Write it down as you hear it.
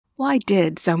Why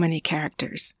did so many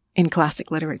characters in classic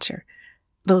literature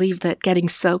believe that getting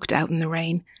soaked out in the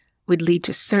rain would lead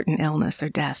to certain illness or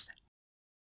death?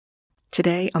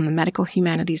 Today on the Medical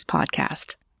Humanities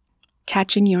podcast,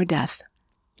 Catching Your Death,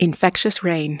 Infectious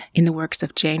Rain in the works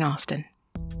of Jane Austen.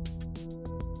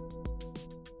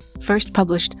 First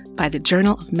published by the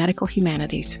Journal of Medical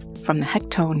Humanities from the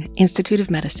Hectone Institute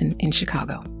of Medicine in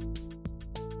Chicago.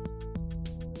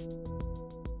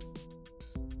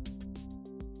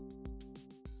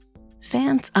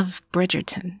 Fans of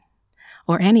Bridgerton,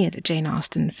 or any of the Jane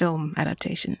Austen film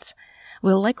adaptations,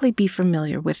 will likely be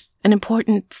familiar with an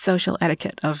important social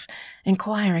etiquette of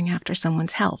inquiring after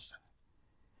someone's health.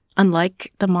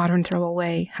 Unlike the modern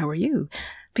throwaway, "How are you?",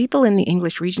 people in the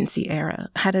English Regency era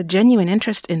had a genuine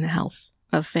interest in the health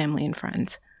of family and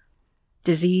friends.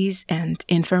 Disease and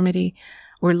infirmity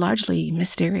were largely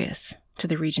mysterious to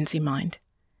the Regency mind,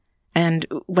 and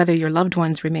whether your loved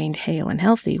ones remained hale and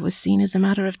healthy was seen as a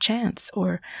matter of chance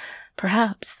or,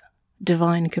 perhaps,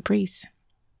 divine caprice.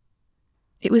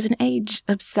 It was an age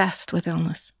obsessed with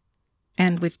illness,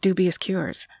 and with dubious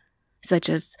cures, such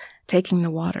as taking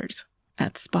the waters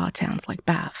at spa towns like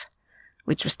Bath,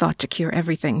 which was thought to cure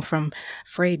everything from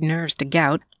frayed nerves to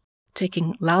gout,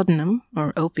 taking laudanum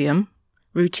or opium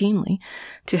routinely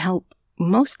to help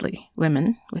mostly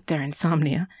women with their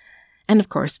insomnia, and of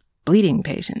course, bleeding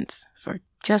patients for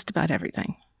just about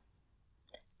everything.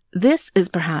 This is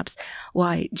perhaps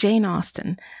why Jane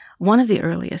Austen, one of the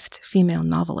earliest female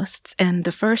novelists and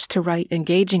the first to write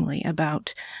engagingly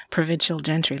about provincial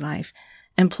gentry life,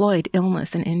 employed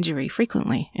illness and injury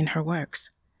frequently in her works.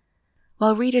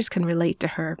 While readers can relate to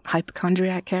her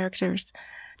hypochondriac characters,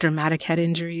 dramatic head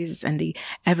injuries, and the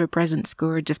ever-present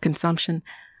scourge of consumption,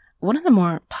 one of the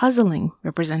more puzzling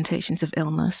representations of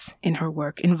illness in her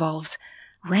work involves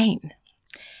rain,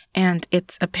 and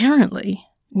its apparently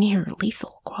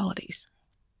near-lethal qualities.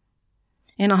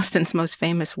 In Austen's most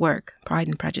famous work, Pride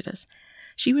and Prejudice,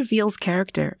 she reveals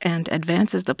character and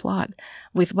advances the plot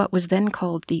with what was then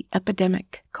called the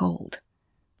epidemic cold,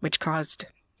 which caused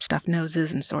stuffed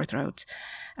noses and sore throats,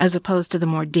 as opposed to the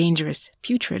more dangerous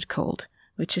putrid cold,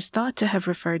 which is thought to have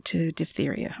referred to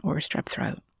diphtheria or strep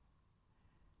throat.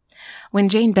 When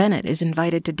Jane Bennet is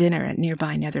invited to dinner at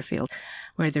nearby Netherfield,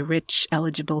 where the rich,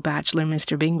 eligible bachelor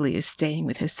Mr. Bingley is staying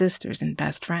with his sisters and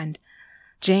best friend,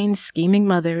 Jane's scheming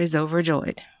mother is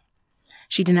overjoyed.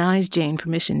 She denies Jane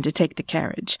permission to take the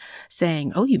carriage,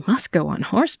 saying, "Oh, you must go on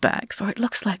horseback, for it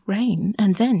looks like rain,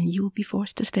 and then you will be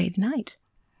forced to stay the night."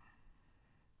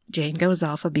 Jane goes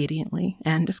off obediently,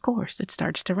 and of course it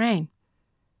starts to rain.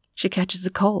 She catches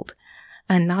a cold,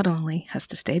 and not only has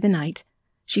to stay the night,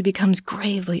 she becomes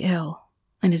gravely ill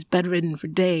and is bedridden for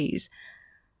days.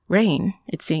 Rain,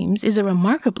 it seems, is a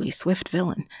remarkably swift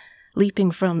villain,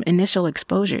 leaping from initial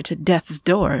exposure to death's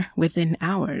door within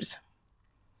hours.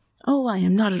 "Oh, I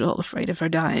am not at all afraid of her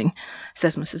dying,"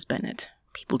 says Mrs. Bennet.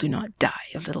 "People do not die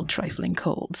of little trifling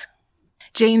colds."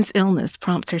 Jane's illness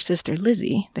prompts her sister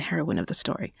Lizzie, the heroine of the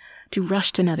story, to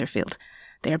rush to Netherfield,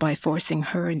 thereby forcing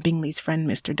her and Bingley's friend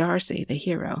Mr. Darcy, the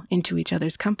hero, into each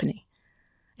other's company.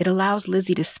 It allows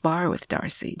Lizzie to spar with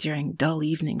Darcy during dull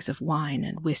evenings of wine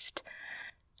and whist,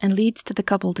 and leads to the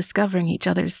couple discovering each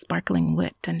other's sparkling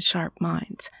wit and sharp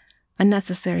minds, a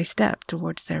necessary step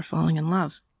towards their falling in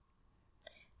love.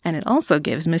 And it also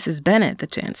gives Mrs. Bennet the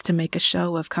chance to make a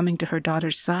show of coming to her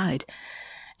daughter's side,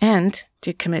 and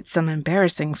to commit some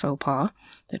embarrassing faux pas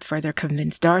that further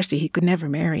convinced Darcy he could never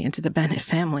marry into the Bennet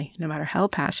family, no matter how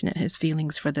passionate his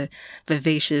feelings for the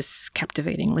vivacious,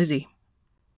 captivating Lizzie.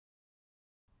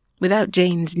 Without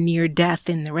Jane's near death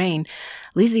in the rain,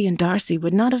 Lizzie and Darcy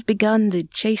would not have begun the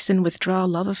chase and withdraw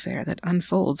love affair that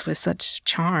unfolds with such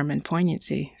charm and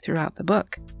poignancy throughout the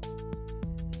book.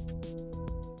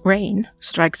 Rain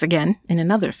strikes again in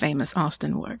another famous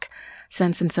Austen work,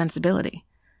 Sense and Sensibility,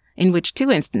 in which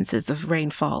two instances of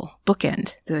rainfall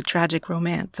bookend the tragic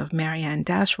romance of Marianne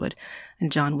Dashwood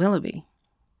and John Willoughby.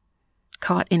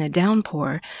 Caught in a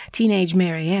downpour, teenage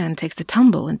Marianne takes a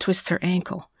tumble and twists her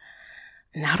ankle.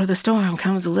 And out of the storm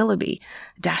comes Willoughby,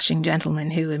 a dashing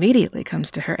gentleman who immediately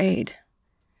comes to her aid.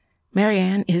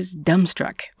 Marianne is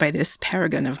dumbstruck by this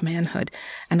paragon of manhood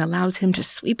and allows him to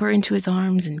sweep her into his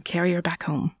arms and carry her back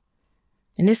home.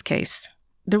 In this case,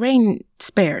 the rain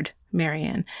spared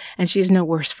Marianne, and she is no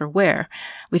worse for wear,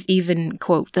 with even,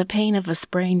 quote, "the pain of a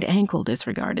sprained ankle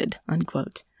disregarded,"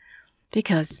 unquote,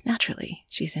 because, naturally,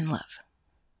 she's in love.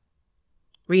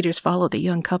 Readers follow the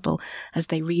young couple as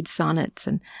they read sonnets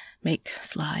and make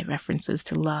sly references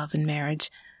to love and marriage,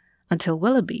 until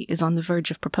Willoughby is on the verge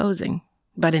of proposing,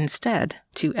 but instead,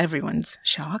 to everyone's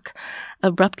shock,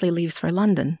 abruptly leaves for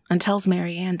London and tells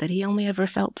Marianne that he only ever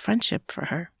felt friendship for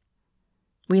her.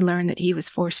 We learn that he was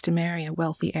forced to marry a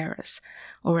wealthy heiress,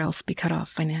 or else be cut off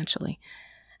financially,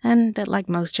 and that, like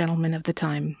most gentlemen of the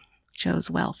time, chose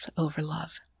wealth over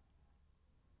love.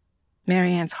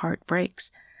 Marianne's heart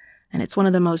breaks, and it's one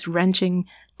of the most wrenching,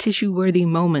 tissue-worthy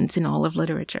moments in all of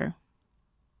literature.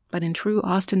 But in true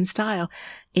Austen style,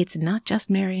 it's not just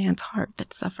Marianne's heart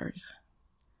that suffers.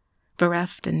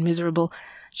 Bereft and miserable,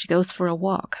 she goes for a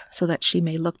walk so that she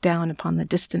may look down upon the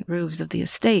distant roofs of the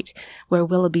estate where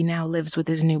Willoughby now lives with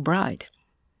his new bride.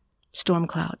 Storm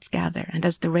clouds gather, and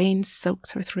as the rain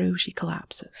soaks her through, she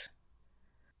collapses.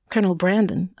 Colonel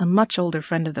Brandon, a much older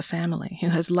friend of the family who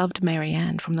has loved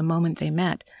Marianne from the moment they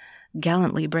met,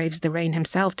 gallantly braves the rain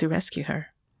himself to rescue her.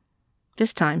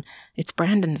 This time, it's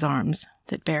Brandon's arms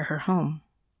that bear her home.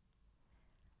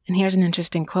 And here's an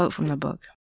interesting quote from the book.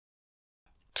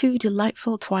 2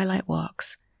 delightful twilight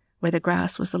walks, where the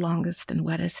grass was the longest and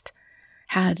wettest,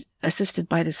 had, assisted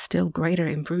by the still greater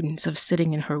imprudence of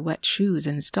sitting in her wet shoes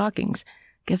and stockings,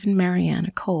 given Marianne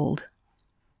a cold.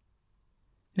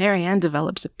 Marianne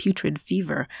develops a putrid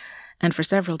fever, and for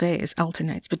several days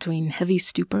alternates between heavy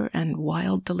stupor and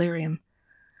wild delirium.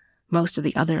 Most of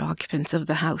the other occupants of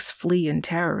the house flee in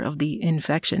terror of the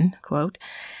infection, quote,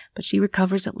 but she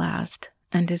recovers at last,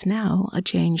 and is now a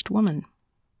changed woman.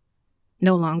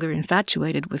 No longer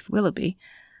infatuated with Willoughby,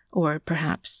 or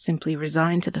perhaps simply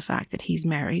resigned to the fact that he's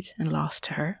married and lost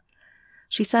to her,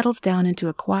 she settles down into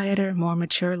a quieter, more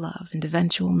mature love and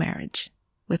eventual marriage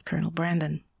with Colonel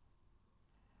Brandon.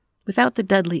 Without the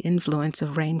deadly influence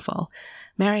of rainfall,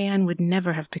 Marianne would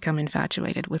never have become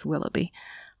infatuated with Willoughby,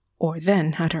 or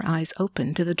then had her eyes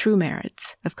open to the true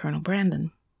merits of Colonel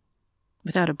Brandon.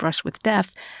 Without a brush with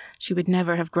death, she would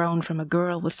never have grown from a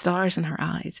girl with stars in her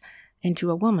eyes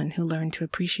into a woman who learned to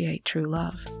appreciate true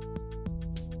love.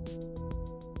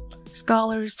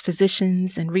 Scholars,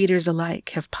 physicians, and readers alike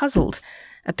have puzzled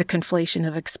at the conflation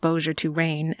of exposure to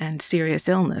rain and serious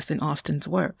illness in Austen's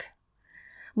work.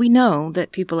 We know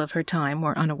that people of her time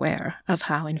were unaware of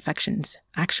how infections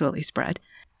actually spread,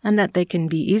 and that they can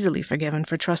be easily forgiven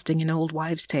for trusting in old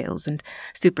wives' tales and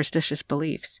superstitious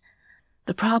beliefs.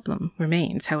 The problem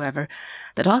remains, however,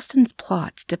 that Austen's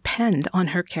plots depend on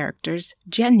her characters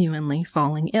genuinely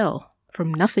falling ill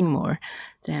from nothing more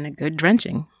than a good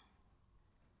drenching.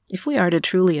 If we are to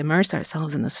truly immerse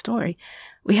ourselves in the story,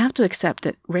 we have to accept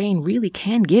that rain really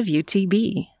can give you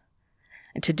TB.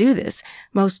 And to do this,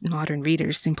 most modern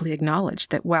readers simply acknowledge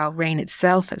that while rain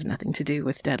itself has nothing to do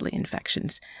with deadly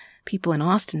infections, people in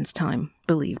Austen's time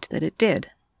believed that it did.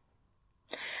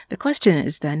 The question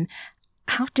is then,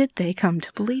 how did they come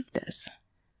to believe this?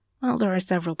 Well, there are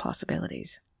several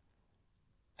possibilities.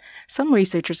 Some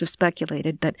researchers have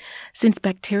speculated that since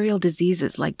bacterial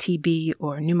diseases like TB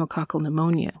or pneumococcal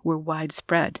pneumonia were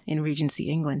widespread in Regency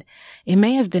England, it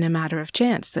may have been a matter of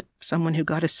chance that someone who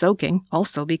got a soaking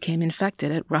also became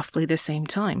infected at roughly the same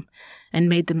time, and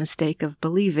made the mistake of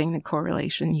believing that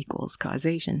correlation equals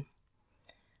causation.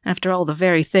 After all, the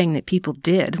very thing that people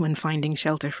did when finding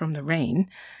shelter from the rain,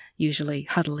 usually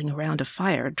huddling around a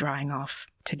fire drying off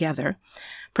together,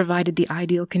 provided the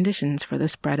ideal conditions for the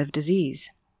spread of disease.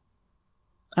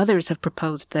 Others have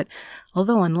proposed that,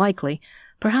 although unlikely,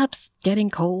 perhaps getting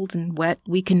cold and wet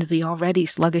weakened the already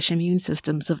sluggish immune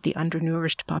systems of the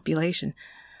undernourished population,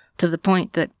 to the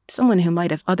point that someone who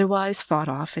might have otherwise fought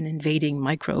off an invading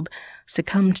microbe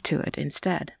succumbed to it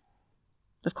instead.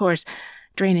 Of course,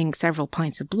 draining several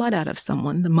pints of blood out of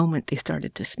someone the moment they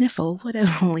started to sniffle would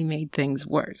have only made things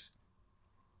worse.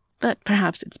 But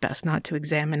perhaps it's best not to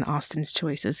examine Austen's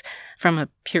choices from a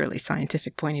purely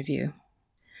scientific point of view.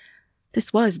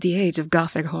 This was the age of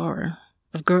Gothic horror,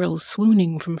 of girls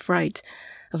swooning from fright,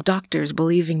 of doctors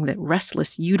believing that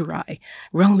restless uteri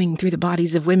roaming through the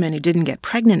bodies of women who didn't get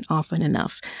pregnant often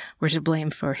enough were to blame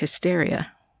for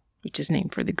hysteria, which is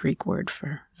named for the Greek word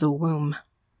for the womb.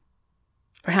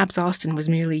 Perhaps Austen was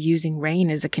merely using rain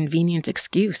as a convenient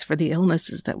excuse for the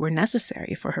illnesses that were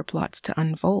necessary for her plots to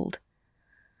unfold.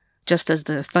 Just as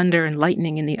the thunder and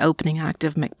lightning in the opening act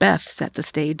of Macbeth set the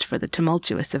stage for the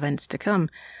tumultuous events to come,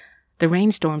 the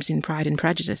rainstorms in Pride and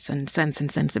Prejudice and Sense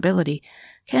and Sensibility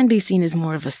can be seen as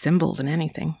more of a symbol than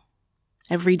anything.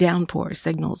 Every downpour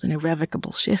signals an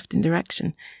irrevocable shift in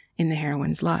direction in the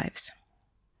heroines' lives.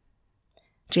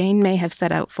 Jane may have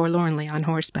set out forlornly on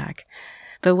horseback,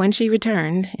 but when she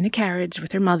returned, in a carriage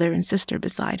with her mother and sister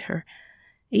beside her,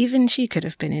 even she could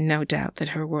have been in no doubt that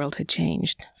her world had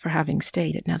changed for having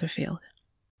stayed at Netherfield.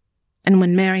 And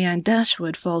when Marianne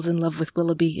Dashwood falls in love with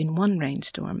Willoughby in one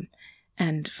rainstorm,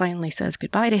 and finally says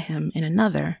goodbye to him in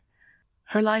another,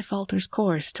 her life alters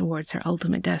course towards her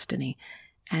ultimate destiny,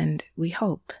 and, we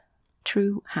hope,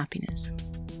 true happiness.